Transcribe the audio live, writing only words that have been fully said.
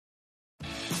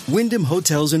Wyndham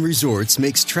Hotels and Resorts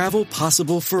makes travel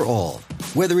possible for all.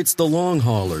 Whether it's the long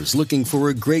haulers looking for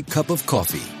a great cup of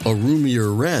coffee, a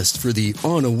roomier rest for the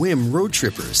on-a-whim road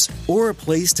trippers, or a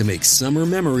place to make summer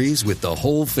memories with the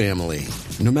whole family.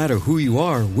 No matter who you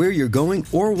are, where you're going,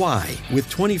 or why, with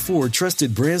 24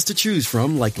 trusted brands to choose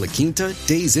from like La Quinta,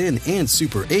 Days Inn, and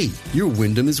Super 8, your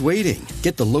Wyndham is waiting.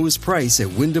 Get the lowest price at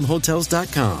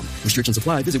WyndhamHotels.com. Restrictions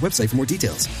apply. Visit website for more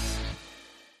details.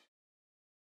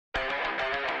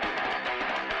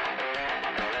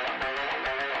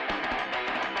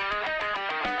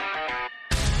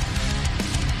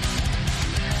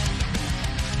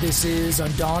 This is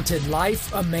Undaunted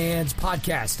Life, a Man's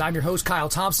Podcast. I'm your host, Kyle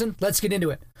Thompson. Let's get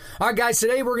into it. All right, guys,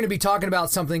 today we're going to be talking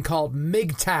about something called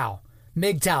MGTOW.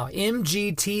 MGTOW,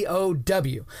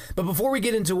 M-G-T-O-W. But before we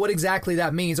get into what exactly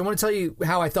that means, I want to tell you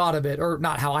how I thought of it, or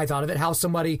not how I thought of it, how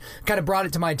somebody kind of brought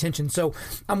it to my attention. So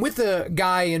I'm with a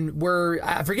guy, and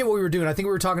I forget what we were doing. I think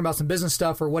we were talking about some business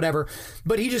stuff or whatever.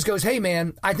 But he just goes, hey,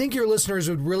 man, I think your listeners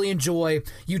would really enjoy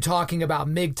you talking about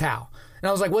MGTOW. And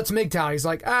I was like, what's MGTOW? He's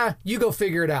like, you go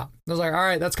figure it out. I was like, all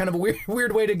right, that's kind of a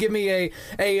weird way to give me a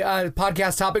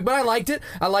podcast topic, but I liked it.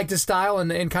 I liked his style and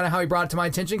kind of how he brought it to my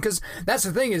attention, because that's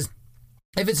the thing is,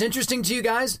 if it's interesting to you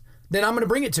guys, then I'm going to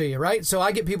bring it to you, right? So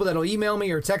I get people that'll email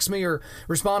me or text me or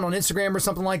respond on Instagram or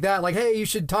something like that, like, hey, you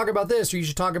should talk about this or you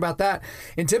should talk about that.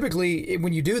 And typically,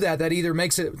 when you do that, that either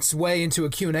makes its way into a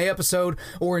Q&A episode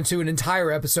or into an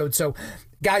entire episode. So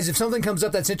guys, if something comes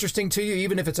up that's interesting to you,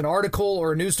 even if it's an article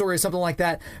or a news story or something like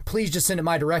that, please just send it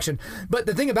my direction. But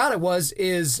the thing about it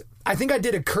is I think I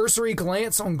did a cursory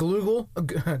glance on Google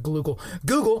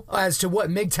as to what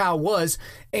MGTOW was,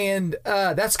 and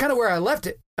that's kind of where I left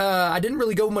it. I didn't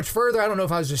really go much further. I don't know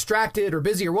if I was distracted or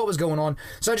busy or what was going on,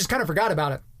 so I just kind of forgot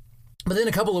about it. But then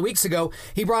a couple of weeks ago,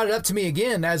 he brought it up to me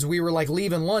again as we were like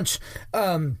leaving lunch.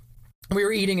 We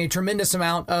were eating a tremendous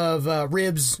amount of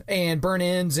ribs and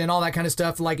burnt-ends and all that kind of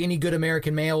stuff, like any good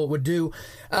American male would do.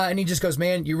 And he just goes,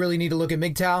 man, you really need to look at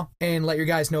MGTOW and let your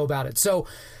guys know about it. So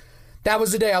that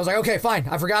was the day I was like, okay, fine.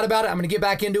 I forgot about it. I'm going to get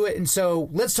back into it. And so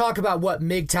let's talk about what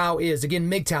MGTOW is. Again,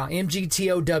 MGTOW,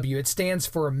 M-G-T-O-W. It stands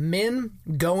for Men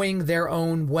Going Their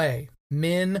Own Way.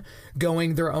 Men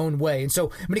Going Their Own Way. And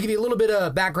so I'm going to give you a little bit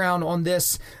of background on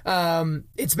this.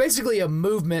 It's basically a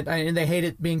movement, and they hate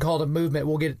it being called a movement.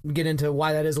 We'll get into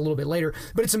why that is a little bit later.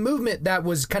 But it's a movement that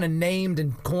was kind of named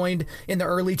and coined in the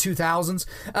early 2000s.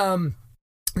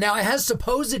 Now, it has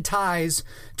supposed ties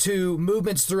to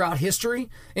movements throughout history,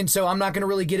 and so I'm not going to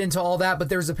really get into all that, but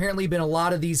there's apparently been a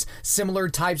lot of these similar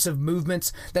types of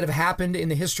movements that have happened in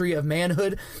the history of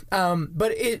manhood.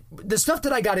 But the stuff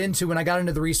that I got into when I got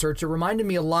into the research, it reminded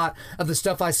me a lot of the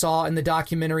stuff I saw in the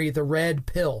documentary The Red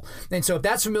Pill. And so if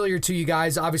that's familiar to you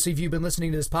guys, obviously if you've been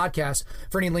listening to this podcast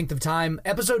for any length of time,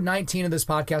 episode 19 of this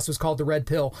podcast was called The Red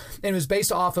Pill, and it was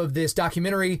based off of this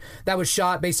documentary that was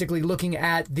shot basically looking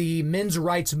at the men's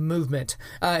rights movement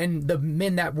and the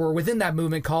men that were within that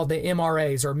movement called the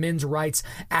MRAs, or men's rights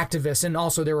activists, and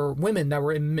also there were women that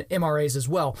were in MRAs as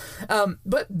well.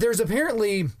 But there's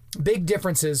apparently big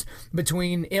differences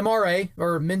between MRA,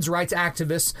 or men's rights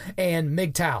activists, and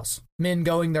MGTOWs, Men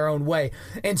Going Their Own Way.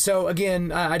 And so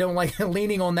again, I don't like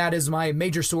leaning on that as my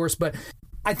major source, but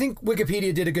I think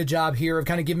Wikipedia did a good job here of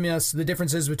kind of giving us the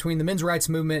differences between the men's rights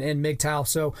movement and MGTOW.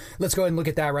 So let's go ahead and look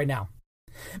at that right now.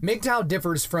 MGTOW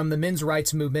differs from the men's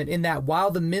rights movement in that while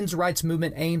the men's rights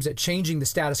movement aims at changing the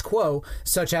status quo,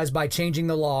 such as by changing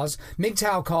the laws,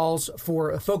 MGTOW calls for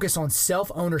a focus on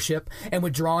self-ownership and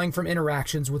withdrawing from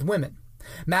interactions with women.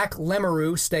 Mac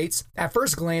Lemeroux states, at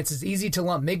first glance, it's easy to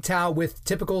lump MGTOW with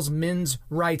typical men's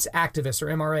rights activists, or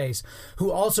MRAs,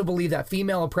 who also believe that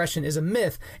female oppression is a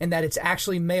myth and that it's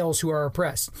actually males who are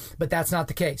oppressed. But that's not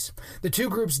the case. The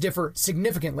two groups differ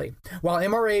significantly. While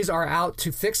MRAs are out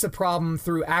to fix the problem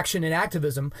through action and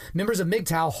activism, members of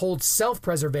MGTOW hold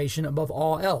self-preservation above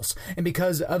all else. And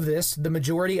because of this, the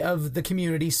majority of the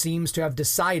community seems to have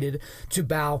decided to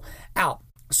bow out.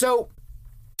 So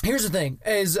here's the thing,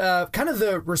 is kind of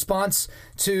the response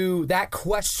to that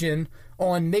question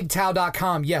on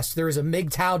MGTOW.com. Yes, there is a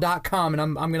MGTOW.com, and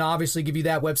I'm going to obviously give you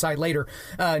that website later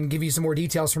and give you some more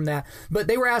details from that. But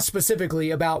they were asked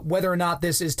specifically about whether or not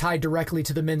this is tied directly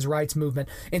to the men's rights movement.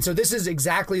 And so this is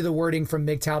exactly the wording from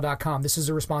MGTOW.com. This is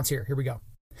the response here. Here we go.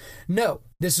 No,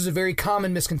 This is a very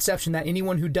common misconception that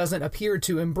anyone who doesn't appear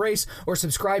to embrace or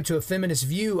subscribe to a feminist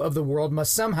view of the world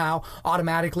must somehow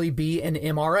automatically be an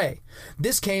MRA.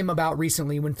 This came about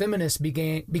recently when feminists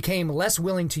became less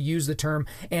willing to use the term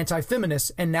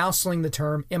anti-feminist and now sling the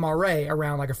term MRA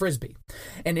around like a frisbee.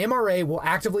 An MRA will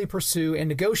actively pursue and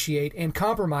negotiate and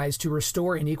compromise to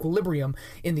restore an equilibrium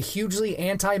in the hugely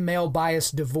anti-male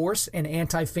biased divorce and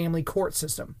anti-family court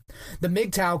system. The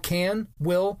MGTOW can,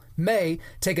 will, may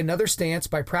take another stance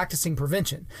by practicing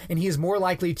prevention, and he is more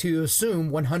likely to assume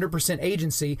 100%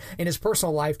 agency in his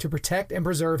personal life to protect and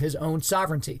preserve his own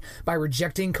sovereignty by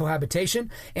rejecting cohabitation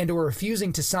and or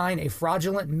refusing to sign a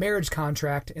fraudulent marriage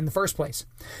contract in the first place.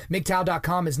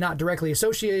 MGTOW.com is not directly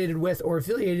associated with or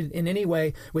affiliated in any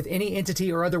way with any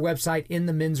entity or other website in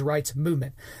the men's rights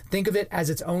movement. Think of it as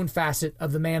its own facet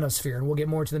of the manosphere, and we'll get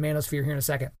more into the manosphere here in a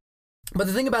second. But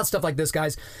the thing about stuff like this,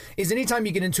 guys, is anytime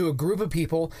you get into a group of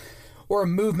people or a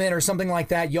movement or something like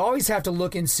that, you always have to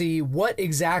look and see what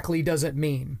exactly does it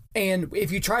mean. And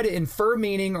if you try to infer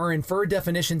meaning or infer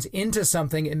definitions into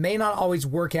something, it may not always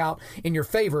work out in your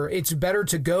favor. It's better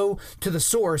to go to the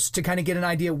source to kind of get an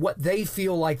idea what they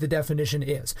feel like the definition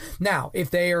is. Now, if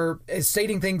they are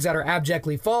stating things that are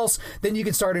abjectly false, then you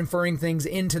can start inferring things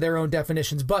into their own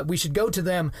definitions. But we should go to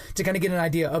them to kind of get an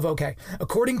idea of, okay,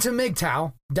 according to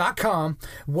MGTOW.com,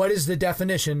 what is the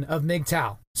definition of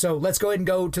MGTOW? So let's go ahead and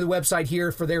go to the website here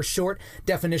for their short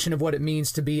definition of what it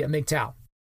means to be a MGTOW.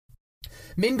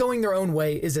 Men going their own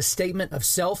way is a statement of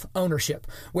self-ownership,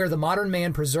 where the modern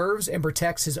man preserves and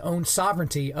protects his own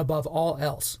sovereignty above all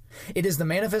else. It is the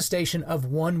manifestation of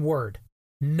one word: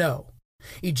 no.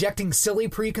 Ejecting silly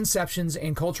preconceptions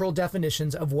and cultural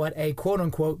definitions of what a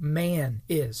quote-unquote man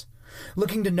is.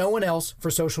 Looking to no one else for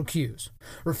social cues,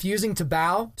 refusing to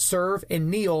bow, serve,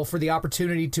 and kneel for the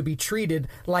opportunity to be treated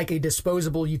like a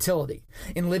disposable utility,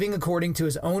 and living according to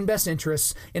his own best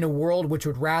interests in a world which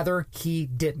would rather he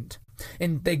didn't.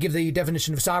 And they give the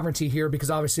definition of sovereignty here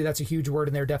because obviously that's a huge word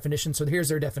in their definition. So here's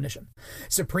their definition: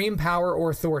 supreme power or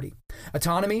authority,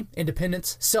 autonomy,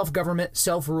 independence, self-government,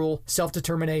 self-rule,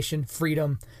 self-determination,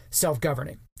 freedom,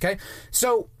 self-governing. Okay,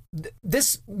 so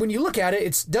this, when you look at it,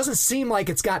 it doesn't seem like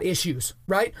it's got issues,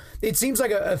 right? It seems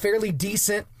like a fairly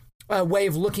decent way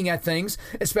of looking at things,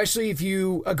 especially if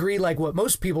you agree like what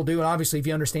most people do. And obviously, if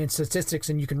you understand statistics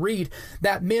and you can read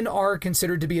that men are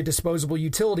considered to be a disposable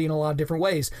utility in a lot of different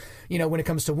ways. You know, when it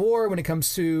comes to war, when it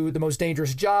comes to the most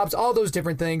dangerous jobs, all those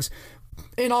different things.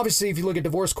 And obviously, if you look at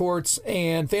divorce courts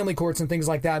and family courts and things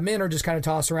like that, men are just kind of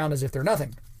tossed around as if they're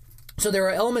nothing. So there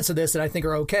are elements of this that I think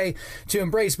are okay to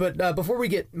embrace. But before we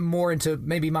get more into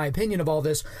maybe my opinion of all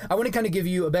this, I want to kind of give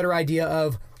you a better idea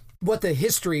of what the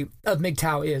history of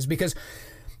MGTOW is, because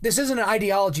this isn't an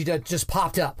ideology that just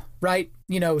popped up, right?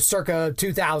 You know, circa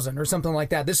 2000 or something like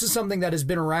that. This is something that has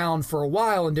been around for a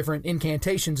while in different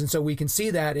incantations. And so we can see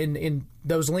that in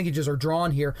those linkages are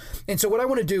drawn here. And so what I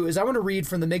want to do is I want to read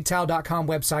from the MGTOW.com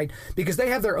website, because they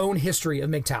have their own history of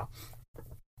MGTOW.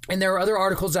 And there are other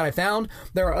articles that I found.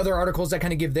 There are other articles that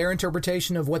kind of give their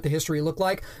interpretation of what the history looked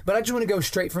like. But I just want to go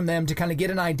straight from them to kind of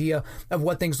get an idea of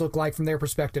what things look like from their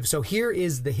perspective. So here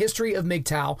is the history of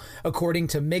MGTOW according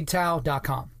to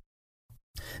MGTOW.com.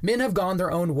 Men have gone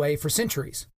their own way for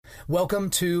centuries.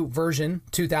 Welcome to version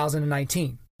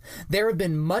 2019. There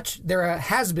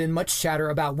has been much chatter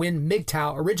about when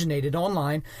MGTOW originated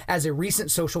online as a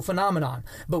recent social phenomenon,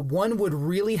 but one would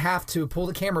really have to pull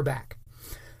the camera back.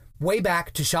 Way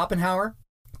back to Schopenhauer,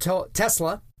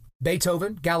 Tesla,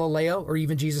 Beethoven, Galileo, or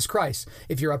even Jesus Christ,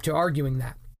 if you're up to arguing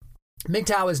that.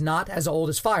 MGTOW is not as old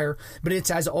as fire, but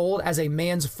it's as old as a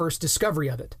man's first discovery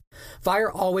of it.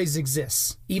 Fire always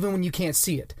exists, even when you can't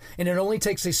see it, and it only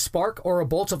takes a spark or a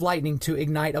bolt of lightning to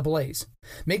ignite a blaze.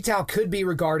 MGTOW could be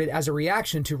regarded as a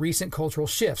reaction to recent cultural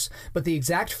shifts, but the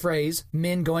exact phrase,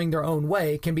 men going their own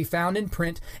way, can be found in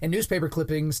print and newspaper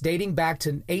clippings dating back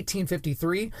to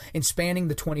 1853 and spanning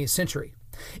the 20th century.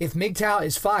 If MGTOW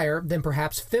is fire, then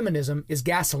perhaps feminism is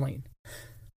gasoline.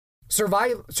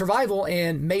 Survival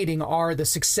and mating are the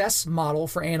success model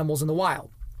for animals in the wild.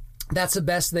 That's the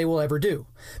best they will ever do.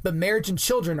 But marriage and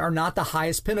children are not the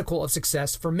highest pinnacle of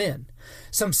success for men.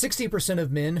 Some 60%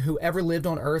 of men who ever lived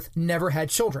on Earth never had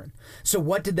children. So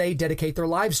what did they dedicate their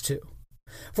lives to?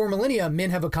 For millennia,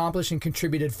 men have accomplished and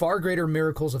contributed far greater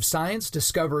miracles of science,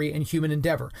 discovery, and human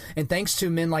endeavor. And thanks to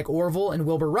men like Orville and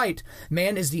Wilbur Wright,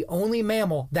 man is the only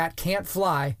mammal that can't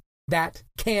fly that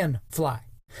can fly.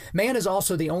 Man is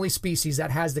also the only species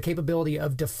that has the capability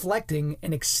of deflecting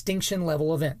an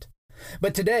extinction-level event.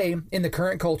 But today, in the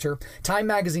current culture, Time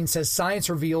magazine says science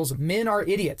reveals men are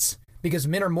idiots because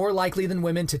men are more likely than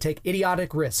women to take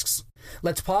idiotic risks.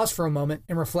 Let's pause for a moment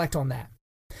and reflect on that.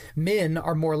 Men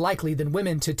are more likely than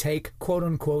women to take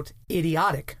quote-unquote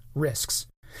idiotic risks.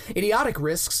 Idiotic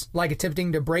risks, like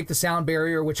attempting to break the sound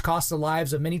barrier, which costs the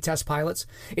lives of many test pilots.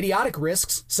 Idiotic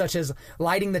risks, such as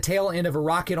lighting the tail end of a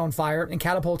rocket on fire and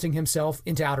catapulting himself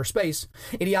into outer space.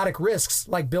 Idiotic risks,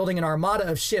 like building an armada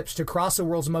of ships to cross the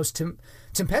world's most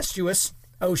tempestuous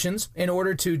oceans in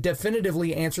order to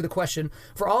definitively answer the question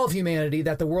for all of humanity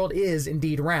that the world is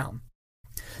indeed round.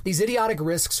 These idiotic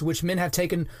risks, which men have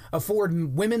taken,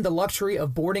 afford women the luxury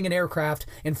of boarding an aircraft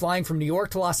and flying from New York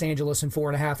to Los Angeles in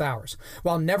 4.5 hours,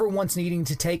 while never once needing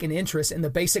to take an interest in the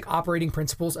basic operating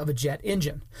principles of a jet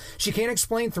engine. She can't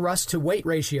explain thrust to weight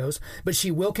ratios, but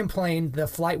she will complain the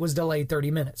flight was delayed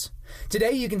 30 minutes.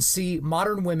 Today, you can see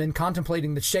modern women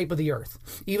contemplating the shape of the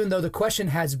earth, even though the question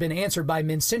has been answered by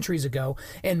men centuries ago,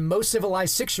 and most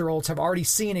civilized 6-year-olds have already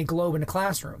seen a globe in a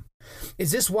classroom.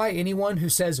 Is this why anyone who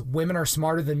says women are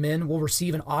smarter than men will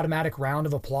receive an automatic round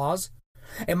of applause?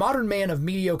 A modern man of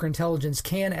mediocre intelligence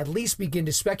can at least begin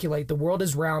to speculate the world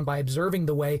is round by observing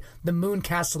the way the moon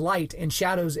casts light and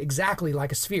shadows exactly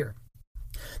like a sphere.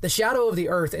 The shadow of the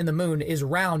Earth and the moon is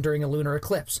round during a lunar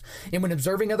eclipse, and when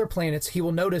observing other planets, he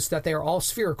will notice that they are all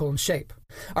spherical in shape.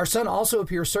 Our sun also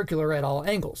appears circular at all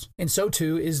angles, and so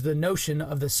too is the motion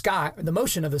of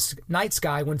the night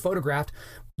sky when photographed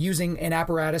using an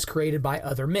apparatus created by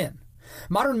other men.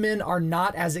 Modern men are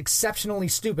not as exceptionally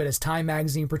stupid as Time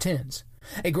magazine pretends.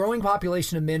 A growing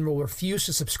population of men will refuse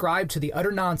to subscribe to the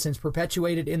utter nonsense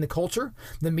perpetuated in the culture,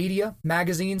 the media,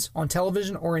 magazines, on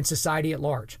television, or in society at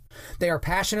large. They are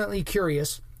passionately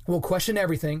curious, will question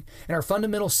everything, and are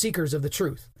fundamental seekers of the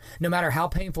truth, no matter how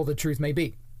painful the truth may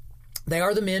be. They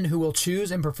are the men who will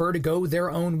choose and prefer to go their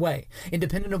own way,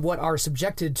 independent of what are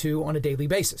subjected to on a daily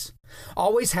basis.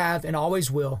 Always have and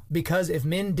always will, because if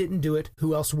men didn't do it,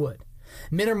 who else would?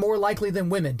 Men are more likely than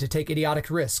women to take idiotic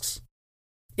risks.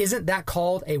 Isn't that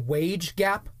called a wage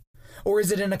gap? Or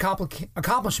is it an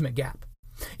accomplishment gap?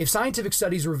 If scientific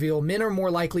studies reveal men are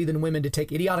more likely than women to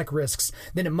take idiotic risks,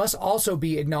 then it must also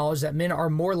be acknowledged that men are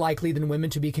more likely than women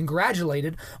to be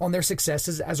congratulated on their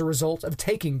successes as a result of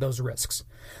taking those risks.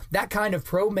 That kind of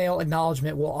pro-male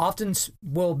acknowledgement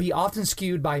will be often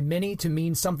skewed by many to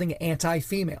mean something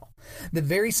anti-female. The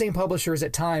very same publishers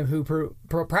at Time who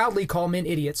proudly call men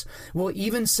idiots will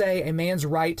even say a man's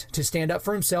right to stand up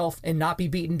for himself and not be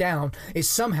beaten down is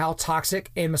somehow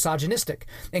toxic and misogynistic,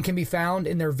 and can be found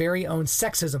in their very own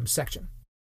sexism section.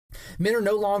 Men are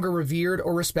no longer revered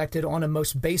or respected on a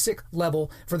most basic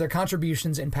level for their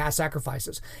contributions and past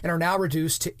sacrifices, and are now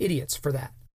reduced to idiots for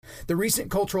that. The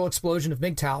recent cultural explosion of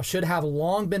MGTOW should have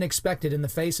long been expected in the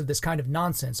face of this kind of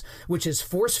nonsense, which is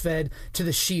force-fed to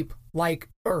the sheep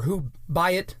who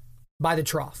buy it by the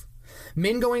trough.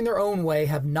 Men going their own way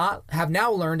have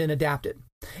now learned and adapted.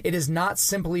 It is not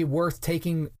simply worth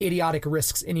taking idiotic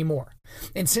risks anymore.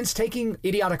 And since taking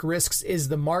idiotic risks is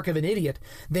the mark of an idiot,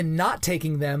 then not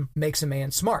taking them makes a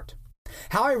man smart.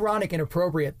 How ironic and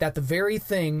appropriate that the very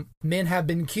thing men have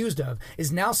been accused of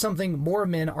is now something more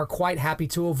men are quite happy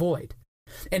to avoid.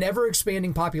 An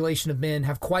ever-expanding population of men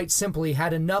have quite simply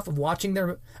had enough of watching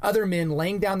their other men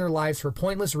laying down their lives for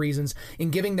pointless reasons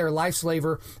and giving their life's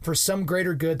labor for some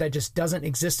greater good that just doesn't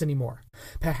exist anymore.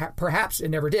 Perhaps it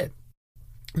never did.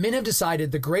 Men have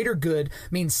decided the greater good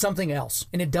means something else,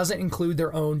 and it doesn't include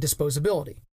their own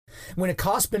disposability. When a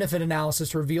cost-benefit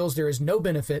analysis reveals there is no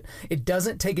benefit, it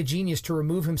doesn't take a genius to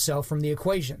remove himself from the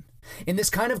equation. In this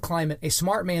kind of climate, a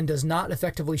smart man does not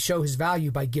effectively show his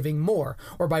value by giving more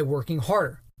or by working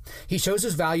harder. He shows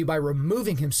his value by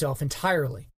removing himself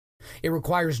entirely. It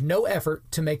requires no effort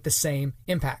to make the same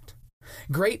impact.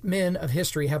 Great men of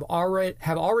history have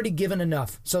already given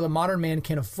enough so the modern man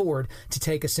can afford to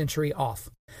take a century off.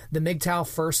 The MGTOW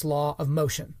first law of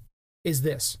motion is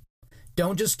this: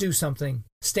 don't just do something,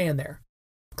 stand there.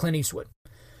 Clint Eastwood.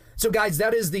 So guys,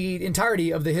 that is the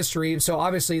entirety of the history. So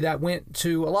obviously that went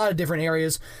to a lot of different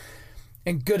areas,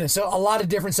 and goodness, so a lot of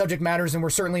different subject matters, and we're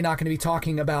certainly not going to be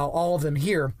talking about all of them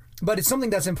here, but it's something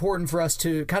that's important for us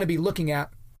to kind of be looking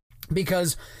at,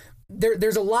 because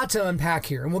there's a lot to unpack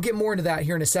here, and we'll get more into that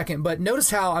here in a second. But notice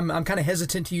how I'm kind of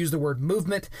hesitant to use the word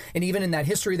movement, and even in that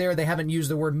history there, they haven't used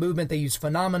the word movement. They use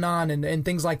phenomenon and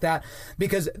things like that,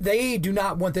 because they do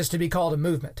not want this to be called a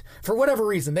movement. For whatever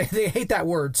reason, they hate that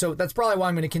word, so that's probably why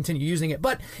I'm going to continue using it.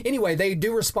 But anyway, they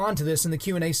do respond to this in the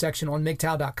Q&A section on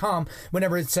MGTOW.com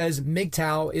whenever it says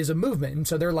MGTOW is a movement. And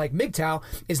so they're like, MGTOW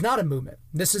is not a movement.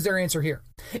 This is their answer here.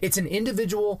 It's an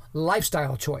individual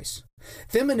lifestyle choice.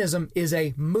 Feminism is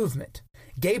a movement.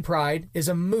 Gay pride is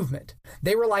a movement.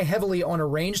 They rely heavily on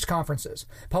arranged conferences,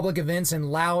 public events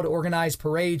and loud organized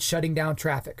parades shutting down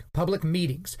traffic, public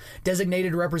meetings,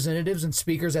 designated representatives and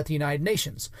speakers at the United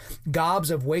Nations,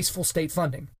 gobs of wasteful state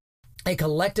funding. A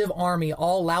collective army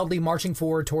all loudly marching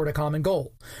forward toward a common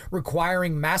goal,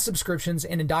 requiring mass subscriptions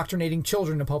and indoctrinating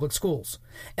children to public schools.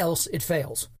 Else it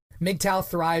fails. MGTOW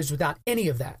thrives without any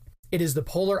of that. It is the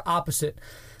polar opposite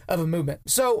of a movement.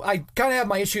 So I kind of have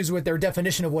my issues with their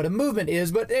definition of what a movement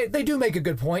is, but they do make a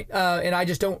good point, and I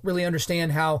just don't really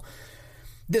understand how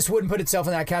this wouldn't put itself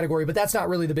in that category, but that's not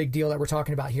really the big deal that we're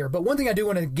talking about here. But one thing I do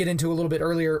want to get into a little bit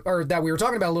earlier, or that we were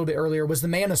talking about a little bit earlier, was the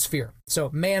manosphere. So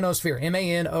manosphere,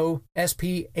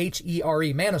 Manosphere,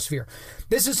 manosphere.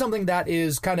 This is something that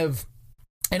is kind of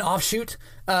an offshoot.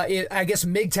 I guess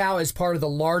MGTOW is part of the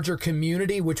larger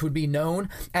community, which would be known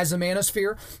as the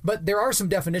manosphere. But there are some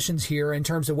definitions here in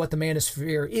terms of what the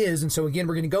manosphere is. And so again,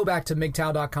 we're going to go back to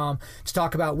MGTOW.com to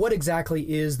talk about what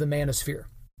exactly is the manosphere.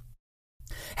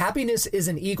 Happiness is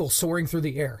an eagle soaring through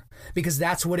the air because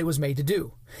that's what it was made to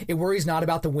do. It worries not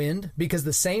about the wind because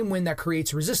the same wind that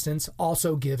creates resistance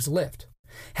also gives lift.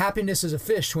 Happiness is a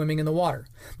fish swimming in the water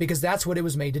because that's what it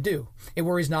was made to do. It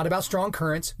worries not about strong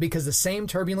currents because the same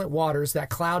turbulent waters that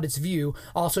cloud its view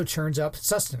also churns up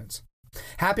sustenance.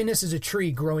 Happiness is a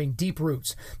tree growing deep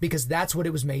roots because that's what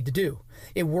it was made to do.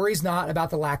 It worries not about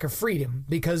the lack of freedom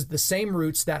because the same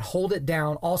roots that hold it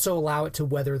down also allow it to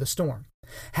weather the storm.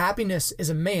 Happiness is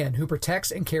a man who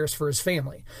protects and cares for his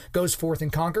family, goes forth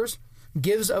and conquers,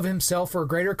 gives of himself for a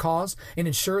greater cause, and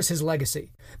ensures his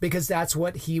legacy, because that's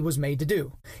what he was made to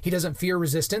do. He doesn't fear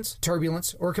resistance,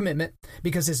 turbulence, or commitment,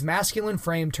 because his masculine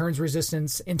frame turns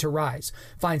resistance into rise,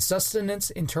 finds sustenance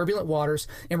in turbulent waters,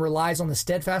 and relies on the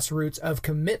steadfast roots of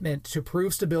commitment to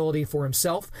prove stability for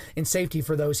himself and safety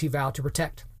for those he vowed to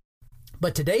protect.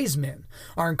 But today's men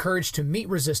are encouraged to meet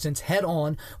resistance head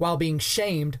on while being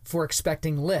shamed for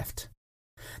expecting lift.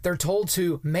 They're told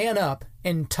to man up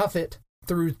and tough it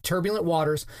through turbulent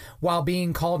waters while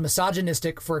being called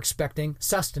misogynistic for expecting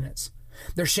sustenance.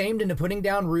 They're shamed into putting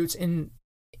down roots in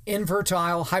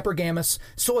infertile, hypergamous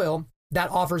soil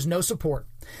that offers no support,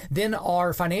 then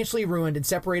are financially ruined and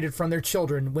separated from their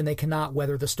children when they cannot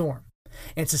weather the storm.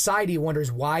 And society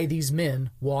wonders why these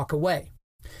men walk away.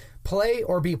 Play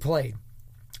or be played.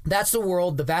 That's the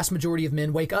world the vast majority of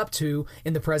men wake up to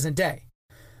in the present day.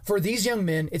 For these young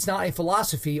men, it's not a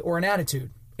philosophy or an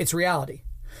attitude. It's reality.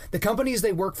 The companies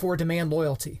they work for demand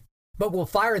loyalty, but will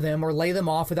fire them or lay them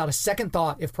off without a second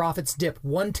thought if profits dip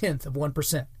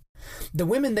 0.1%. The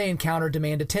women they encounter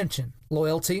demand attention,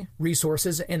 loyalty,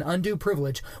 resources, and undue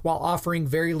privilege while offering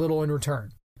very little in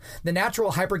return. The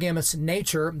natural hypergamous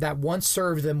nature that once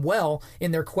served them well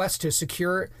in their quest to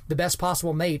secure the best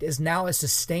possible mate is now a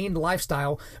sustained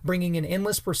lifestyle, bringing an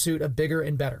endless pursuit of bigger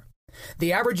and better.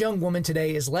 The average young woman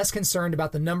today is less concerned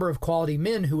about the number of quality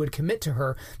men who would commit to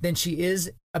her than she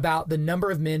is about the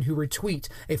number of men who retweet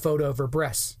a photo of her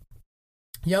breasts.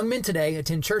 Young men today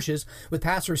attend churches with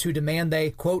pastors who demand they,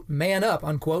 quote, man up,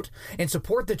 unquote, and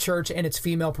support the church and its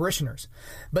female parishioners.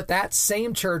 But that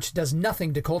same church does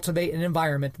nothing to cultivate an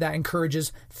environment that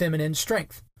encourages feminine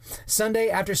strength. Sunday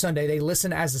after Sunday, they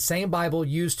listen as the same Bible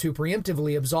used to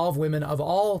preemptively absolve women of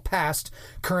all past,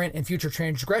 current, and future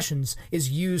transgressions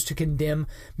is used to condemn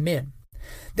men.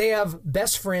 They have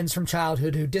best friends from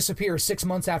childhood who disappear 6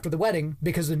 months after the wedding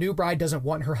because the new bride doesn't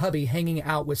want her hubby hanging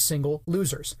out with single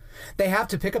losers. They have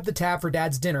to pick up the tab for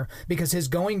dad's dinner because he's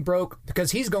going broke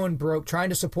trying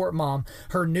to support mom,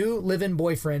 her new live-in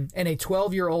boyfriend, and a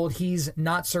 12-year-old he's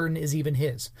not certain is even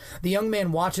his. The young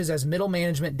man watches as middle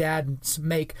management dads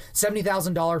make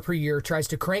 $70,000 per year, tries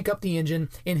to crank up the engine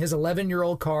in his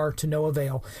 11-year-old car to no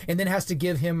avail, and then has to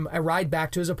give him a ride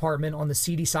back to his apartment on the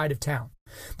seedy side of town.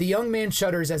 The young man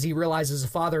shudders as he realizes a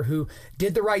father who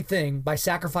did the right thing by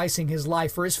sacrificing his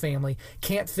life for his family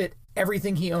can't fit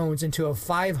everything he owns into a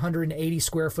 580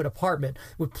 square foot apartment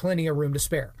with plenty of room to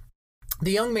spare.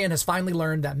 The young man has finally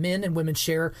learned that men and women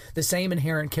share the same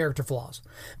inherent character flaws,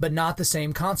 but not the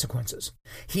same consequences.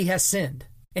 He has sinned,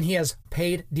 and he has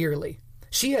paid dearly.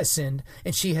 She has sinned,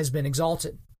 and she has been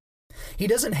exalted. He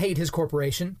doesn't hate his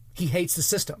corporation. He hates the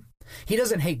system. He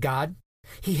doesn't hate God.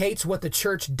 He hates what the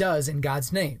church does in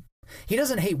God's name. He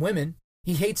doesn't hate women.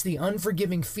 He hates the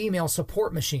unforgiving female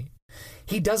support machine.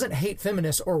 He doesn't hate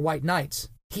feminists or white knights.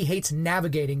 He hates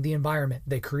navigating the environment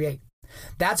they create.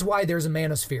 That's why there's a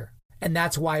manosphere, and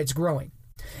that's why it's growing.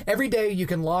 Every day you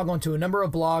can log onto a number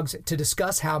of blogs to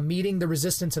discuss how meeting the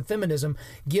resistance of feminism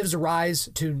gives rise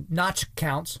to notch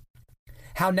counts,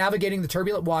 how navigating the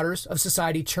turbulent waters of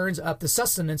society churns up the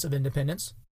sustenance of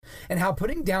independence, and how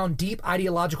putting down deep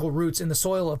ideological roots in the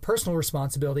soil of personal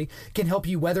responsibility can help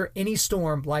you weather any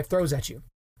storm life throws at you.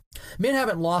 Men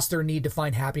haven't lost their need to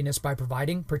find happiness by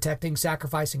providing, protecting,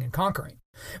 sacrificing, and conquering.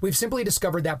 We've simply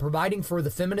discovered that providing for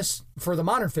the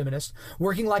modern feminist,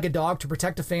 working like a dog to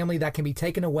protect a family that can be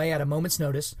taken away at a moment's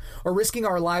notice, or risking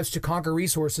our lives to conquer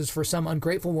resources for some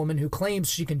ungrateful woman who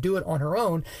claims she can do it on her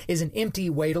own is an empty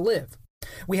way to live.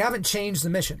 We haven't changed the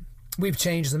mission. We've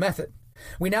changed the method.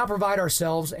 We now provide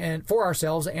ourselves and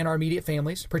our immediate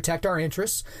families, protect our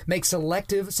interests, make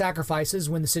selective sacrifices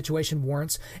when the situation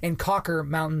warrants, and conquer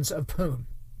mountains of poon.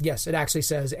 Yes, it actually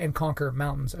says, and conquer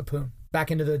mountains of poon. Back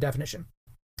into the definition.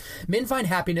 Men find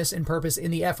happiness and purpose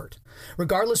in the effort,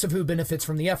 regardless of who benefits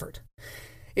from the effort.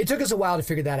 It took us a while to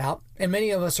figure that out, and many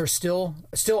of us are still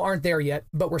aren't there yet,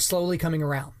 but we're slowly coming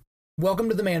around. Welcome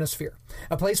to the manosphere,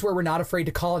 a place where we're not afraid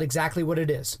to call it exactly what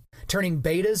it is. Turning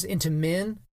betas into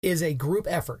men is a group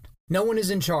effort. No one is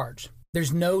in charge.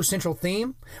 There's no central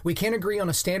theme. We can't agree on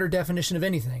a standard definition of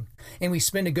anything, and we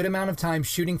spend a good amount of time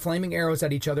shooting flaming arrows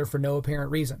at each other for no apparent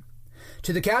reason.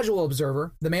 To the casual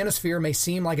observer, the manosphere may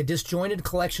seem like a disjointed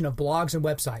collection of blogs and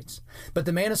websites, but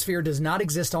the manosphere does not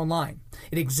exist online.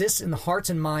 It exists in the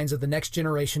hearts and minds of the next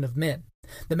generation of men.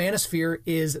 The manosphere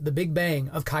is the big bang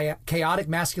of chaotic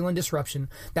masculine disruption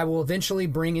that will eventually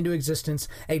bring into existence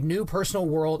a new personal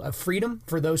world of freedom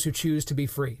for those who choose to be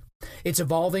free. It's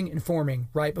evolving and forming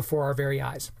right before our very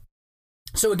eyes.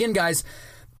 So again, guys,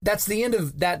 that's the end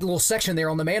of that little section there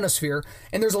on the manosphere.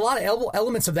 And there's a lot of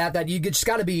elements of that you just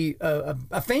got to be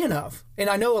a fan of. And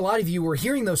I know a lot of you were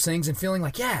hearing those things and feeling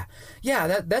like, yeah,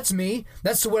 that's me.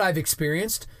 That's what I've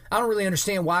experienced. I don't really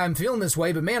understand why I'm feeling this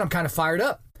way, but man, I'm kind of fired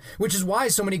up. Which is why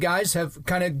so many guys have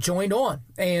kind of joined on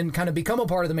and kind of become a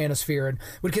part of the manosphere and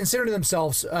would consider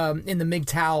themselves in the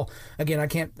MGTOW.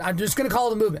 Again, I'm just going to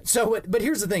call it a movement. So, but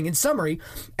here's the thing. In summary,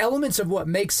 elements of what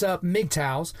makes up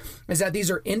MGTOWs is that these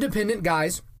are independent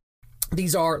guys.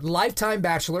 These are lifetime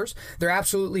bachelors. They're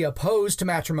absolutely opposed to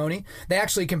matrimony. They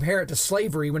actually compare it to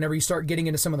slavery whenever you start getting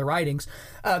into some of the writings.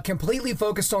 Completely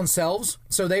focused on selves.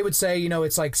 So they would say,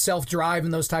 it's like self-drive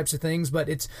and those types of things, but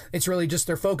it's really just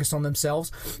they're focused on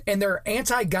themselves. And they're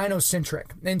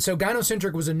anti-gynocentric. And so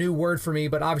gynocentric was a new word for me,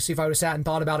 but obviously if I would have sat and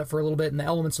thought about it for a little bit and the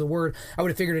elements of the word, I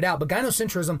would have figured it out. But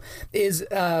gynocentrism is,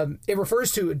 it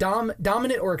refers to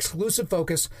dominant or exclusive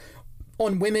focus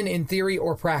on women in theory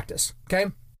or practice. Okay?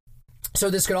 So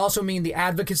this could also mean the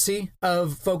advocacy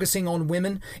of focusing on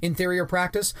women in theory or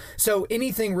practice. So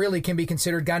anything really can be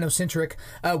considered gynocentric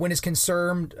when it's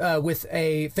concerned with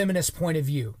a feminist point of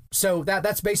view. So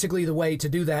that's basically the way to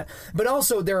do that. But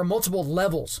also there are multiple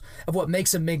levels of what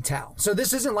makes a MGTOW. So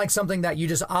this isn't like something that you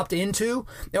just opt into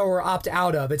or opt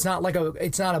out of. It's not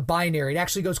a binary. It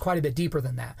actually goes quite a bit deeper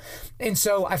than that. And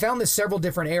so I found this several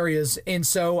different areas. And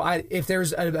so if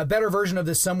there's a better version of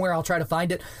this somewhere, I'll try to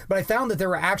find it. But I found that there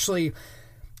were actually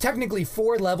technically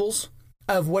 4 levels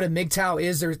of what a MGTOW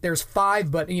is. There's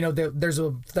 5, but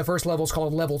the first level is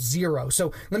called level 0.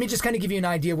 So let me just kind of give you an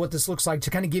idea of what this looks like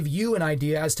to kind of give you an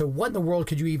idea as to what in the world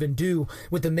could you even do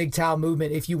with the MGTOW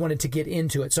movement if you wanted to get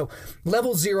into it. So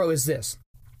level 0 is this: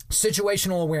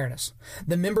 situational awareness.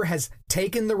 The member has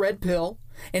taken the red pill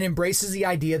and embraces the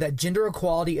idea that gender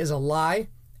equality is a lie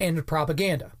and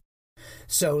propaganda.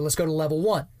 So let's go to level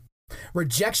 1.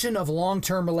 Rejection of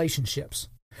long-term relationships.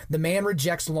 The man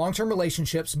rejects long-term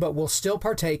relationships, but will still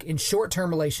partake in short-term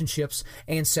relationships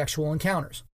and sexual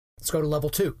encounters. Let's go to level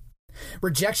 2.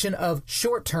 Rejection of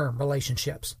short-term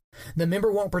relationships. The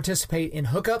member won't participate in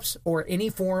hookups or any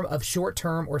form of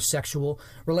short-term or sexual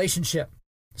relationship.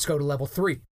 Let's go to level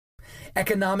 3.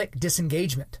 Economic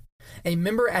disengagement. A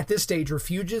member at this stage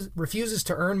refuses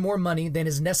to earn more money than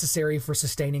is necessary for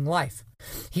sustaining life.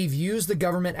 He views the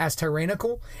government as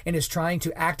tyrannical and is trying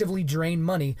to actively drain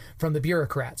money from the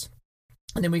bureaucrats.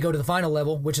 And then we go to the final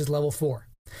level, which is level 4.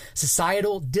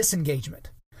 Societal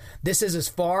disengagement. This is as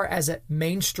far as a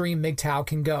mainstream MGTOW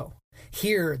can go.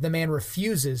 Here, the man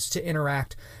refuses to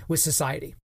interact with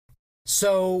society.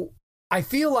 So I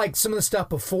feel like some of the stuff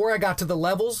before I got to the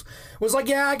levels was like,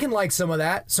 yeah, I can like some of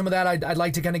that. Some of that I'd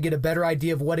like to kind of get a better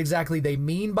idea of what exactly they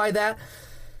mean by that.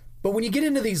 But when you get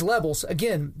into these levels,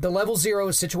 again, the level 0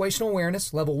 is situational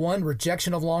awareness. Level 1,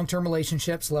 rejection of long-term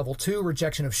relationships. Level 2,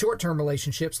 rejection of short-term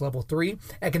relationships. Level 3,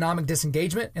 economic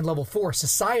disengagement. And level 4,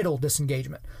 societal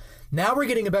disengagement. Now we're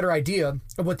getting a better idea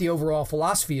of what the overall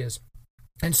philosophy is.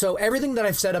 And so everything that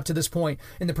I've said up to this point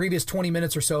in the previous 20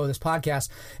 minutes or so of this podcast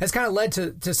has kind of led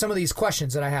to some of these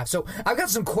questions that I have. So I've got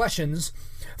some questions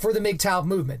for the MGTOW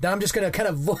movement that I'm just going to kind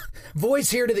of voice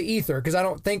here to the ether, because I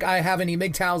don't think I have any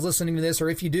MGTOWs listening to this, or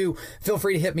if you do, feel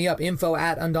free to hit me up,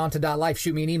 info@undaunted.life,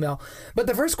 shoot me an email. But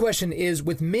the first question is,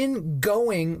 with men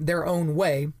going their own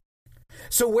way,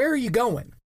 so where are you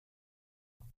going?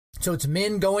 So it's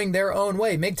men going their own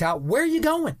way. MGTOW, where are you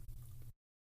going?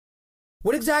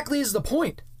 What exactly is the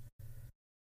point?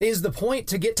 Is the point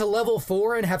to get to level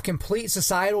 4 and have complete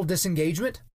societal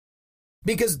disengagement?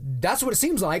 Because that's what it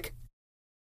seems like.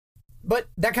 But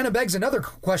that kind of begs another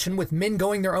question with men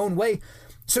going their own way.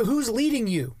 So who's leading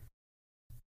you?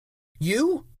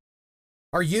 You?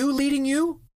 Are you leading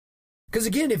you? Because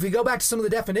again, if we go back to some of the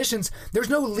definitions, there's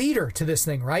no leader to this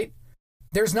thing, right?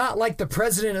 There's not like the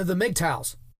president of the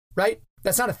MGTOWs, right?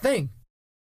 That's not a thing.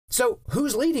 So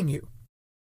who's leading you?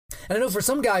 And I know for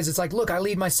some guys, it's like, look, I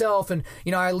lead myself, and,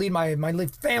 I lead my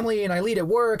family, and I lead at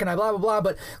work, and I blah, blah, blah.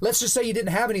 But let's just say you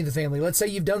didn't have any of the family. Let's say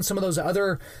you've done some of those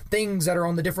other things that are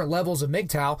on the different levels of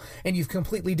MGTOW, and you've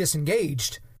completely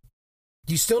disengaged.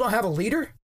 You still don't have a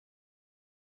leader?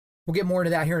 We'll get more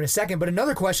into that here in a second. But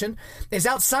another question is,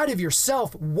 outside of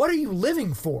yourself, what are you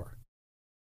living for?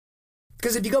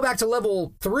 Because if you go back to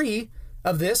level 3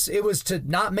 of this, it was to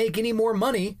not make any more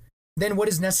money than what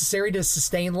is necessary to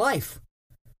sustain life.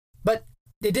 But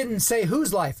it didn't say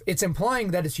whose life. It's implying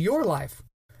that it's your life.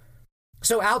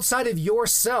 So outside of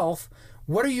yourself,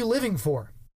 what are you living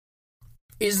for?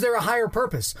 Is there a higher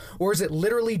purpose? Or is it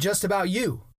literally just about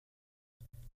you?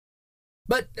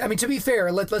 But, to be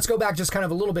fair, let's go back just kind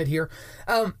of a little bit here.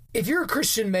 If you're a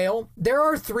Christian male, there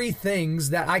are 3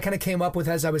 things that I kind of came up with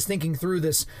as I was thinking through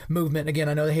this movement. Again,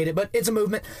 I know they hate it, but it's a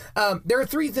movement. There are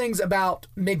 3 things about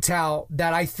MGTOW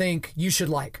that I think you should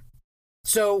like.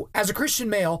 So, as a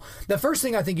Christian male, the first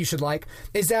thing I think you should like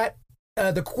is that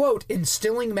the quote,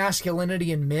 instilling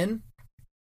masculinity in men,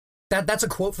 that's a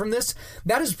quote from this.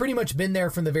 That has pretty much been there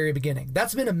from the very beginning.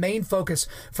 That's been a main focus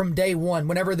from day one,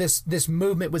 whenever this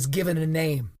movement was given a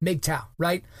name, MGTOW,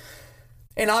 right?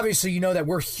 And obviously, you know that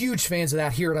we're huge fans of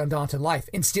that here at Undaunted Life,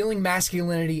 instilling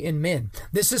masculinity in men.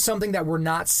 This is something that we're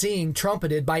not seeing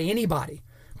trumpeted by anybody.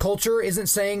 Culture isn't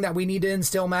saying that we need to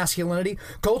instill masculinity.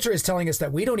 Culture is telling us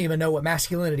that we don't even know what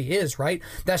masculinity is, right?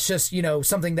 That's just,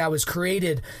 something that was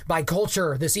created by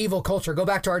culture, this evil culture. Go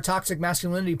back to our Toxic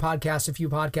Masculinity podcast a few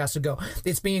podcasts ago.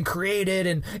 It's being created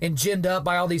and ginned up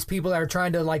by all these people that are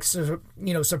trying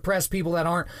to suppress people that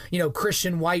aren't,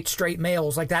 Christian, white, straight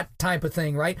males, like that type of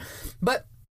thing, right? But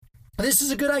this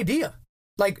is a good idea.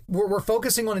 Like, we're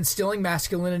focusing on instilling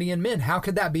masculinity in men. How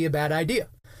could that be a bad idea?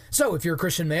 So if you're a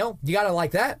Christian male, you got to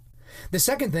like that. The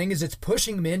second thing is it's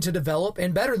pushing men to develop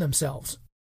and better themselves.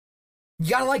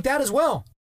 You got to like that as well.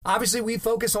 Obviously, we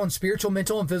focus on spiritual,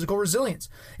 mental, and physical resilience,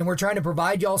 and we're trying to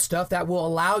provide y'all stuff that will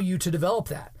allow you to develop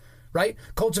that, right?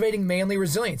 Cultivating manly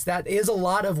resilience. That is a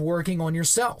lot of working on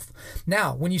yourself.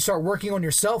 Now, when you start working on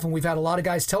yourself, and we've had a lot of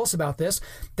guys tell us about this,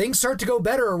 things start to go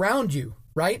better around you,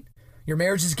 right? Your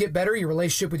marriages get better, your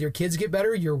relationship with your kids get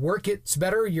better, your work gets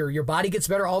better, your body gets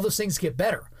better, all those things get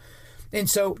better. And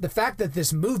so the fact that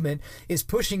this movement is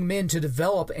pushing men to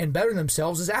develop and better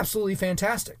themselves is absolutely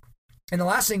fantastic. And the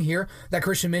last thing here that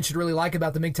Christian men should really like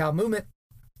about the MGTOW movement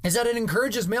is that it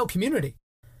encourages male community.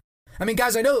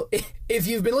 Guys, I know if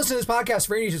you've been listening to this podcast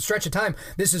for any stretch of time,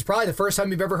 this is probably the first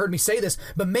time you've ever heard me say this,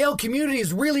 but male community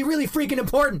is really, really freaking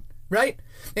important, right?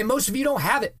 And most of you don't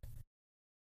have it.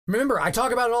 Remember, I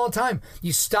talk about it all the time.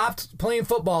 You stopped playing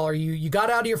football, or you got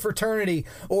out of your fraternity,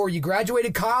 or you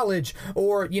graduated college,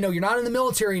 or, you're not in the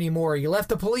military anymore, or you left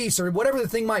the police, or whatever the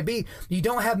thing might be. You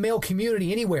don't have male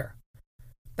community anywhere.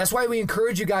 That's why we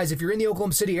encourage you guys, if you're in the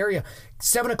Oklahoma City area,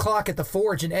 7 o'clock at the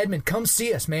Forge in Edmond, come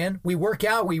see us, man. We work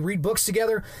out, we read books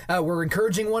together, we're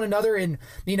encouraging one another, and,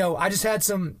 I just had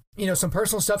some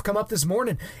personal stuff come up this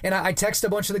morning, and I text a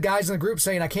bunch of the guys in the group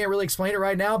saying, I can't really explain it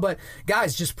right now, but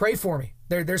guys, just pray for me.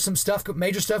 There's some stuff,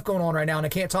 major stuff going on right now, and I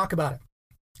can't talk about it,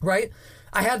 right?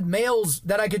 I had mails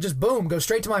that I could just, boom, go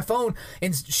straight to my phone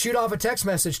and shoot off a text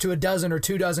message to a dozen or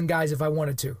 2 dozen guys if I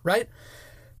wanted to, right?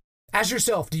 Ask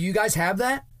yourself, do you guys have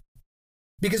that?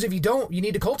 Because if you don't, you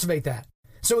need to cultivate that.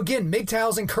 So again,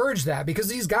 MGTOWs encourage that, because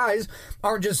these guys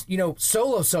aren't just,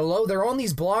 solo. They're on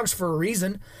these blogs for a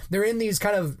reason. They're in these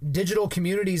kind of digital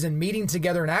communities and meeting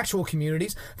together in actual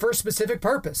communities for a specific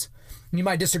purpose. You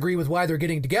might disagree with why they're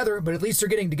getting together, but at least they're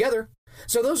getting together.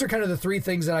 So those are kind of the 3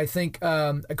 things that I think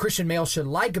a Christian male should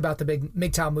like about the big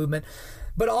MGTOW movement.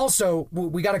 But also,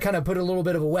 we got to kind of put a little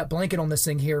bit of a wet blanket on this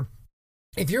thing here.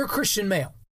 If you're a Christian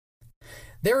male,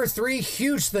 there are 3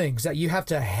 huge things that you have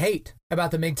to hate about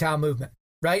the MGTOW movement,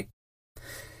 right?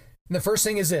 And the first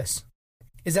thing is this,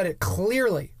 is that it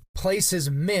clearly places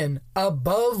men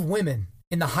above women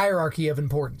in the hierarchy of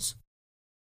importance.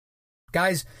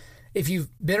 Guys, if you've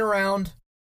been around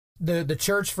the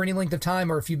church for any length of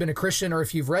time, or if you've been a Christian, or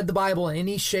if you've read the Bible in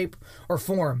any shape or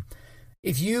form,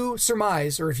 if you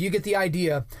surmise or if you get the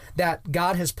idea that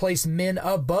God has placed men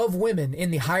above women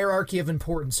in the hierarchy of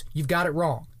importance, you've got it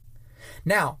wrong.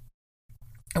 Now,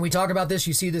 and we talk about this,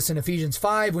 you see this in Ephesians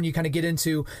 5 when you kind of get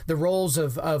into the roles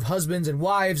of husbands and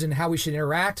wives and how we should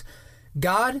interact.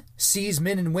 God sees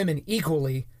men and women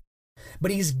equally, but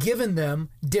he's given them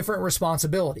different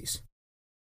responsibilities.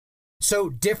 So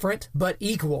different, but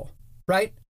equal,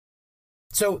 right?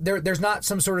 So there's not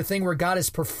some sort of thing where God is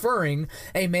preferring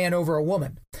a man over a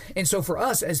woman. And so for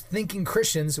us as thinking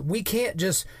Christians, we can't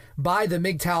just buy the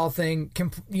MGTOW thing,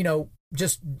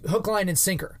 just hook, line, and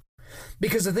sinker.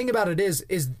 Because the thing about it is,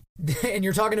 and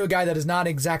you're talking to a guy that is not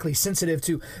exactly sensitive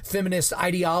to feminist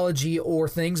ideology or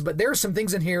things, but there are some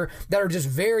things in here that are just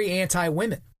very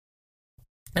anti-women.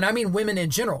 And I mean women in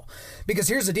general. Because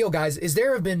here's the deal, guys, is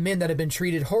there have been men that have been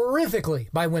treated horrifically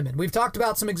by women. We've talked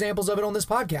about some examples of it on this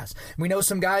podcast. I know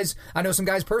some guys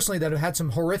personally that have had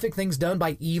some horrific things done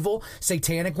by evil,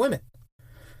 satanic women.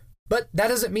 But that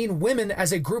doesn't mean women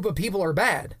as a group of people are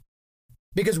bad.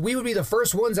 Because we would be the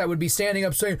first ones that would be standing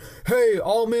up saying, hey,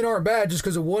 all men aren't bad just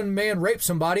because one man raped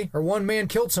somebody or one man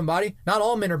killed somebody. Not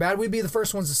all men are bad. We'd be the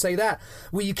first ones to say that.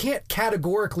 Well, you can't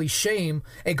categorically shame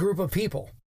a group of people,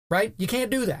 right? You can't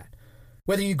do that.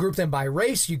 Whether you group them by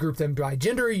race, you group them by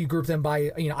gender, you group them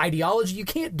by ideology, you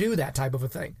can't do that type of a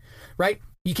thing, right?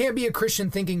 You can't be a Christian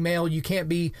thinking male. You can't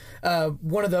be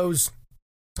one of those.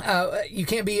 You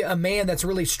can't be a man that's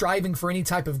really striving for any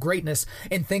type of greatness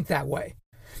and think that way.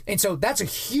 And so that's a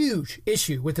huge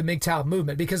issue with the MGTOW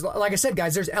movement because, like I said,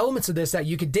 guys, there's elements of this that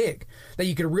you could dig, that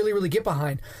you could really, really get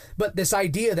behind. But this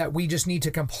idea that we just need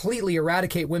to completely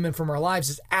eradicate women from our lives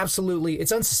is absolutely,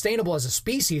 it's unsustainable as a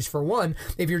species, for one,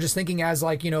 if you're just thinking as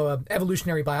like, an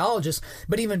evolutionary biologist.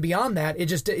 But even beyond that,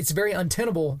 it's very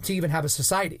untenable to even have a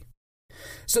society.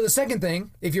 So the second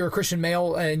thing, if you're a Christian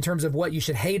male, in terms of what you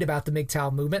should hate about the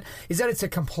MGTOW movement, is that it's a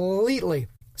completely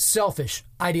selfish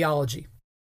ideology.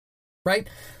 Right?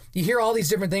 You hear all these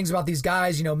different things about these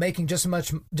guys, making just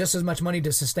as much money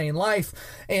to sustain life.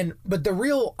 But the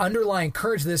real underlying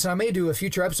current to this, and I may do a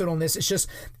future episode on this,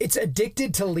 it's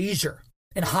addicted to leisure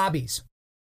and hobbies,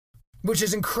 which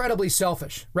is incredibly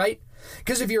selfish, right?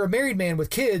 Because if you're a married man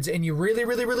with kids and you really,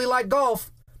 really, really like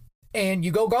golf and you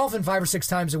go golfing 5 or 6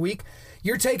 times a week,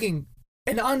 you're taking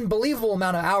an unbelievable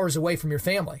amount of hours away from your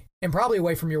family and probably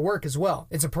away from your work as well.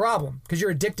 It's a problem because you're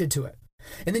addicted to it.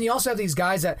 And then you also have these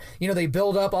guys that, they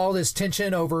build up all this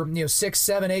tension over, 6,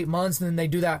 7, 8 months. And then they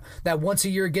do that once a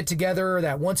year get together or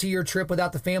that once a year trip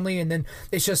without the family. And then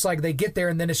it's just like they get there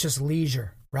and then it's just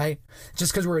leisure, right?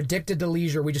 Just because we're addicted to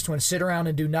leisure. We just want to sit around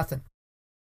and do nothing.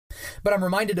 But I'm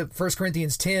reminded of 1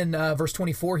 Corinthians 10, verse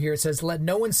 24 here. It says, let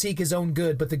no one seek his own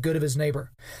good, but the good of his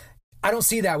neighbor. I don't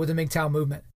see that with the MGTOW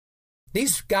movement.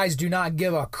 These guys do not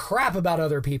give a crap about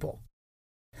other people.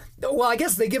 Well, I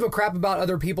guess they give a crap about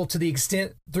other people to the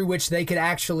extent through which they could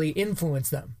actually influence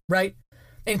them, right?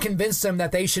 And convince them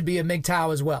that they should be a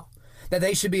MGTOW as well. That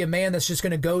they should be a man that's just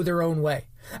going to go their own way.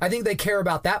 I think they care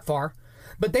about that far,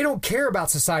 but they don't care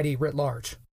about society writ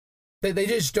large. They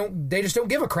just don't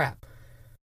give a crap.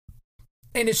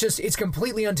 And it's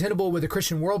completely untenable with the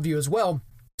Christian worldview as well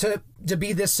to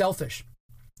be this selfish,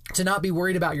 to not be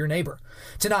worried about your neighbor,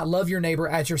 to not love your neighbor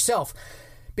as yourself.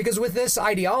 Because with this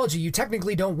ideology, you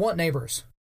technically don't want neighbors.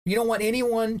 You don't want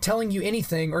anyone telling you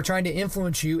anything or trying to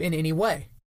influence you in any way.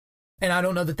 And I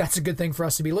don't know that that's a good thing for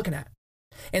us to be looking at.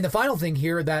 And the final thing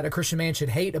here that a Christian man should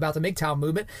hate about the MGTOW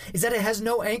movement is that it has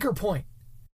no anchor point.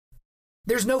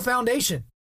 There's no foundation.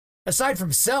 Aside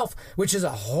from self, which is a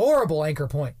horrible anchor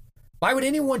point. Why would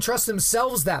anyone trust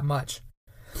themselves that much?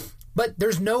 But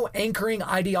there's no anchoring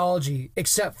ideology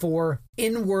except for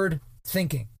inward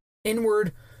thinking,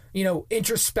 inward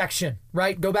introspection,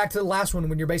 right? Go back to the last one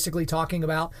when you're basically talking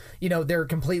about, they're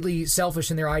completely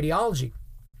selfish in their ideology.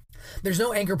 There's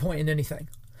no anchor point in anything.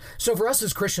 So for us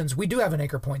as Christians, we do have an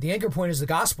anchor point. The anchor point is the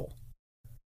gospel.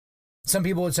 Some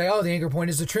people would say, oh, the anchor point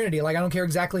is the Trinity. Like, I don't care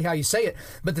exactly how you say it.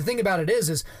 But the thing about it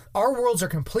is our worlds are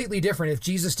completely different if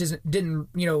Jesus didn't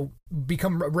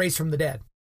become raised from the dead,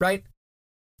 right?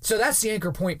 So that's the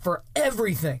anchor point for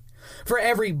everything, for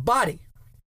everybody,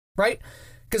 right?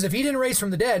 Because if he didn't raise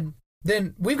from the dead,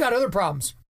 then we've got other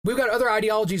problems. We've got other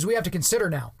ideologies we have to consider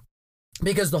now.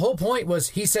 Because the whole point was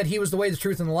he said he was the way, the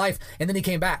truth, and the life, and then he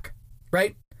came back,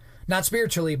 right? Not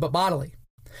spiritually, but bodily.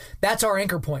 That's our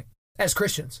anchor point as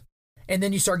Christians. And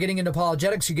then you start getting into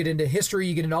apologetics, you get into history,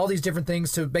 you get into all these different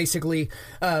things to basically,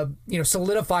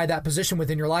 solidify that position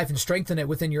within your life and strengthen it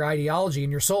within your ideology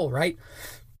and your soul, right?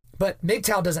 But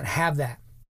MGTOW doesn't have that.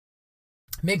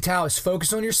 MGTOW is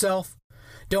focused on yourself.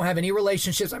 Don't have any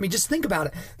relationships. I mean, just think about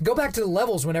it. Go back to the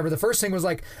levels whenever the first thing was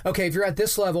like, okay, if you're at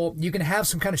this level, you can have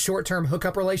some kind of short-term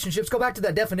hookup relationships. Go back to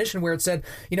that definition where it said,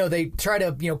 they try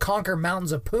to, conquer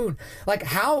mountains of poon. Like,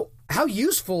 how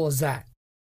useful is that?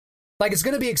 Like, it's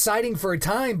going to be exciting for a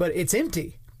time, but it's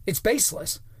empty. It's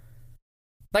baseless.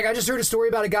 Like, I just heard a story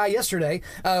about a guy yesterday.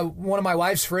 One of my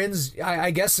wife's friends,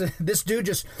 I guess this dude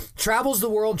just travels the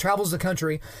world, travels the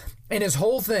country, and his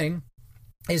whole thing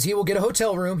is he will get a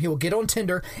hotel room, he will get on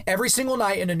Tinder every single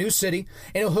night in a new city,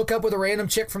 and he'll hook up with a random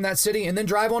chick from that city and then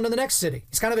drive on to the next city.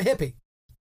 He's kind of a hippie.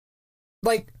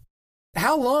 Like,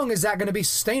 how long is that going to be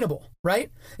sustainable,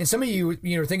 right? And some of you,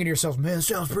 are thinking to yourselves, man, this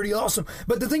sounds pretty awesome.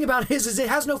 But the thing about it is it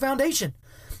has no foundation.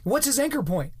 What's his anchor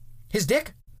point? His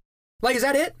dick? Like, is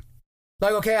that it?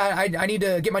 Like, okay, I need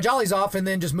to get my jollies off and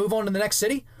then just move on to the next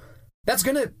city? It's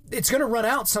gonna run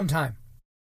out sometime.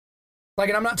 Like,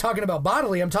 and I'm not talking about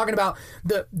bodily, I'm talking about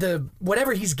the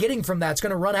whatever he's getting from that's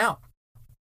going to run out.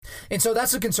 And so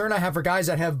that's the concern I have for guys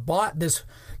that have bought this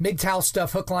MGTOW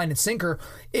stuff, hook, line, and sinker,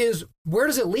 is where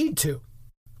does it lead to?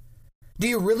 Do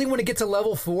you really want to get to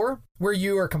level 4 where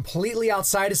you are completely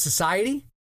outside of society?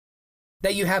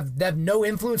 That you have no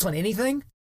influence on anything?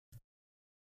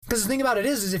 Because the thing about it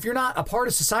is if you're not a part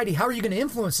of society, how are you going to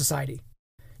influence society?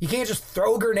 You can't just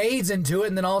throw grenades into it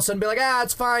and then all of a sudden be like,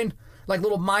 it's fine. Like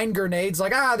little mind grenades,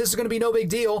 like, this is going to be no big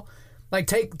deal. Like,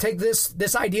 take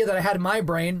this idea that I had in my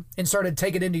brain and started to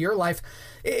take it into your life.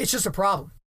 It's just a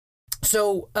problem.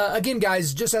 So, again,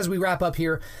 guys, just as we wrap up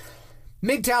here,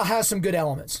 MGTOW has some good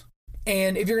elements.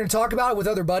 And if you're going to talk about it with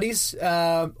other buddies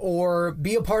or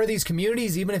be a part of these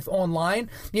communities, even if online,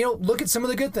 look at some of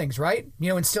the good things, right?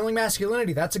 Instilling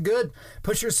masculinity, that's a good.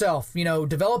 Push yourself,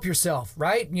 develop yourself,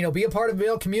 right? Be a part of a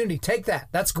male community. Take that.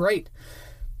 That's great.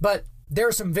 But there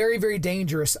are some very, very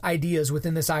dangerous ideas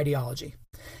within this ideology.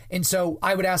 And so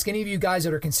I would ask any of you guys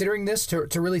that are considering this to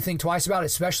really think twice about it,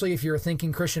 especially if you're a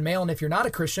thinking Christian male. And if you're not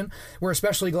a Christian, we're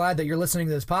especially glad that you're listening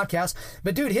to this podcast.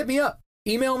 But dude, hit me up.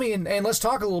 Email me and let's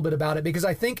talk a little bit about it, because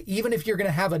I think even if you're going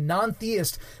to have a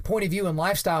non-theist point of view and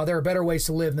lifestyle, there are better ways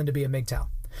to live than to be a MGTOW.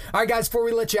 All right, guys, before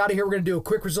we let you out of here, we're going to do a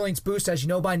quick resilience boost. As you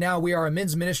know by now, we are a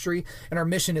men's ministry, and our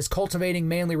mission is cultivating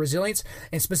manly resilience.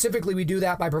 And specifically, we do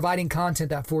that by providing content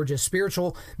that forges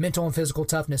spiritual, mental, and physical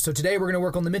toughness. So today, we're going to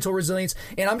work on the mental resilience,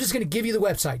 and I'm just going to give you the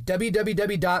website,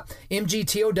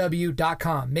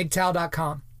 www.mgtow.com,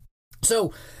 MGTOW.com.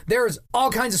 So there's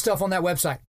all kinds of stuff on that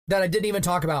website that I didn't even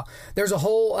talk about. There's a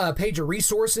whole page of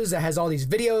resources that has all these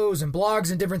videos and blogs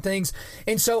and different things.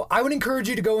 And so I would encourage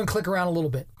you to go and click around a little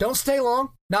bit. Don't stay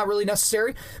long, not really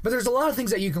necessary, but there's a lot of things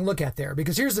that you can look at there.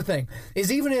 Because here's the thing,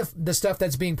 is even if the stuff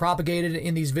that's being propagated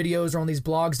in these videos or on these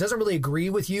blogs doesn't really agree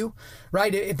with you,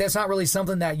 right? If that's not really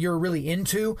something that you're really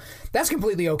into, that's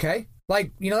completely okay.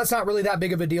 Like, that's not really that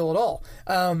big of a deal at all.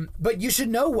 But you should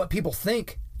know what people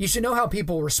think. You should know how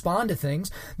people respond to things,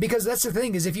 because that's the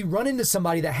thing, is if you run into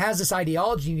somebody that has this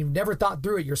ideology and you've never thought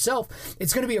through it yourself,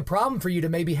 it's going to be a problem for you to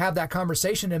maybe have that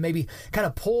conversation and maybe kind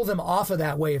of pull them off of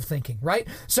that way of thinking, right?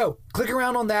 So click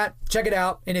around on that, check it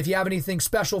out. And if you have anything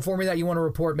special for me that you want to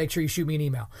report, make sure you shoot me an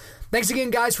email. Thanks again,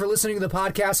 guys, for listening to the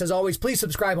podcast. As always, please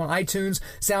subscribe on iTunes,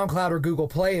 SoundCloud, or Google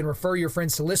Play, and refer your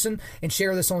friends to listen, and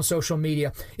share this on social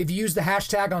media. If you use the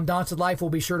hashtag Undaunted Life,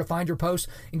 we'll be sure to find your post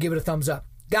and give it a thumbs up.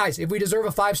 Guys, if we deserve a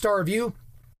 5-star review,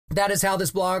 that is how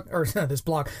this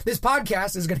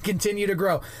podcast is going to continue to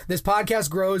grow. This podcast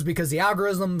grows because the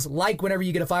algorithms like whenever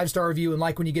you get a 5-star review and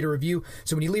like when you get a review.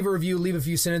 So when you leave a review, leave a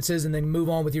few sentences and then move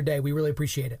on with your day. We really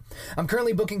appreciate it. I'm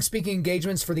currently booking speaking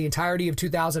engagements for the entirety of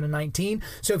 2019.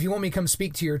 So if you want me to come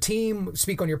speak to your team,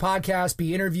 speak on your podcast,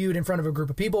 be interviewed in front of a group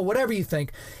of people, whatever you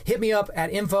think, hit me up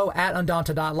at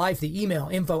info@undaunted.life. The email,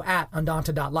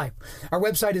 info@undaunted.life. Our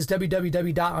website is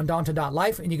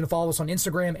www.undaunted.life, and you can follow us on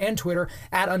Instagram and Twitter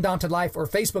at Undaunted Life, or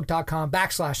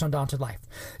Facebook.com/Undaunted Life.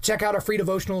 Check out our free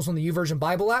devotionals on the YouVersion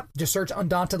Bible app. Just search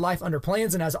Undaunted Life under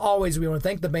plans. And as always, we want to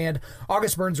thank the band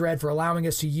August Burns Red for allowing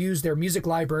us to use their music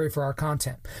library for our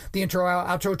content. The intro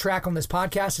outro track on this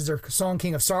podcast is their song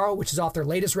King of Sorrow, which is off their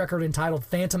latest record entitled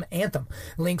Phantom Anthem.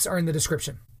 Links are in the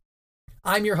description.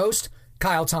 I'm your host,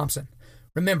 Kyle Thompson.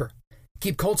 Remember,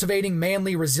 keep cultivating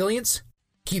manly resilience,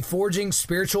 keep forging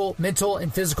spiritual, mental,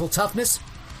 and physical toughness.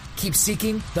 Keep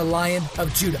seeking the Lion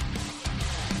of Judah.